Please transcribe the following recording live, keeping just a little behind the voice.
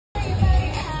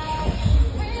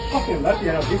fucking lefty,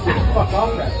 I don't get you the fuck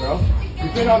off that, bro.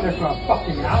 You've been on there for a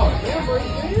fucking hour.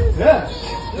 Yeah.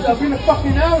 I've been a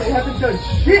fucking hour. You haven't done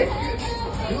shit.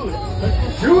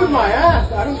 Dude, my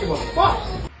ass. I don't give a fuck.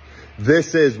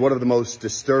 This is one of the most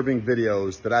disturbing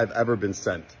videos that I've ever been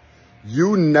sent.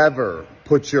 You never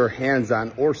put your hands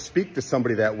on or speak to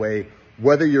somebody that way,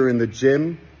 whether you're in the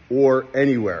gym or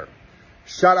anywhere.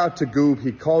 Shout out to Goob.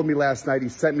 He called me last night. He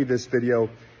sent me this video.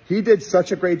 He did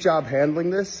such a great job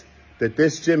handling this that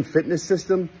this gym fitness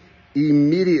system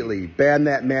immediately banned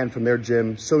that man from their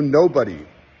gym, so nobody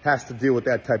has to deal with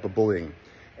that type of bullying.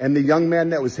 And the young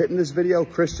man that was hitting this video,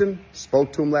 Christian,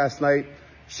 spoke to him last night.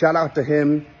 Shout out to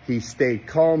him. He stayed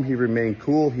calm. He remained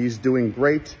cool. He's doing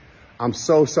great. I'm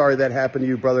so sorry that happened to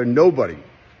you, brother. Nobody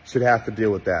should have to deal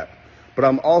with that. But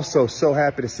I'm also so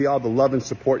happy to see all the love and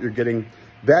support you're getting.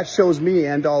 That shows me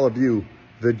and all of you,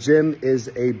 the gym is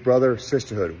a brother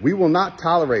sisterhood. We will not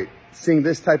tolerate seeing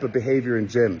this type of behavior in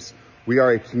gyms. We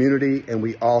are a community and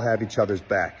we all have each other's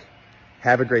back.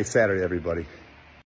 Have a great Saturday, everybody.